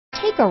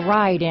Take a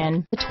ride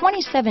in the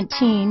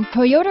 2017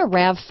 Toyota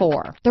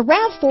RAV4. The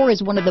RAV4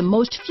 is one of the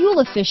most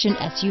fuel-efficient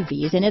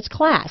SUVs in its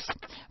class.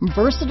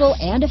 Versatile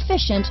and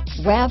efficient,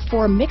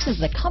 RAV4 mixes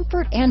the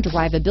comfort and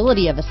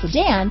drivability of a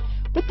sedan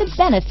with the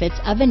benefits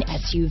of an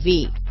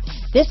SUV.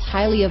 This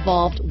highly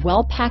evolved,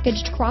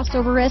 well-packaged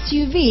crossover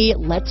SUV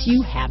lets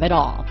you have it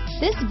all.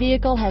 This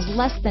vehicle has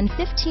less than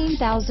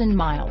 15,000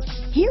 miles.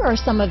 Here are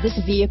some of this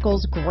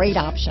vehicle's great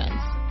options: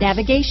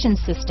 navigation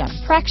system,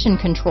 traction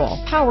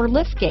control, power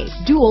liftgate,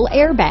 dual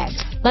airbags,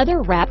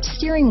 leather-wrapped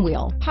steering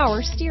wheel,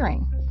 power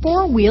steering,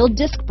 four-wheel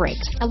disc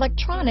brakes,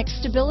 electronic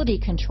stability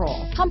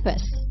control,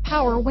 compass,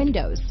 power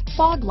windows,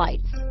 fog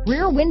lights,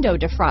 rear window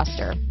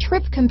defroster,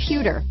 trip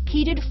computer,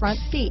 heated front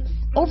seats,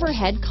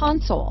 overhead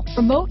console,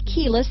 remote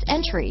keyless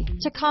entry,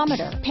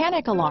 tachometer,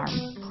 panic alarm,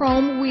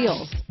 chrome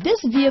wheels.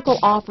 This vehicle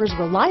offers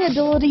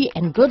reliability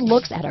and good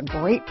looks at a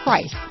great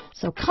price.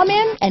 So come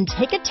in and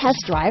take a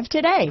test drive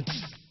today.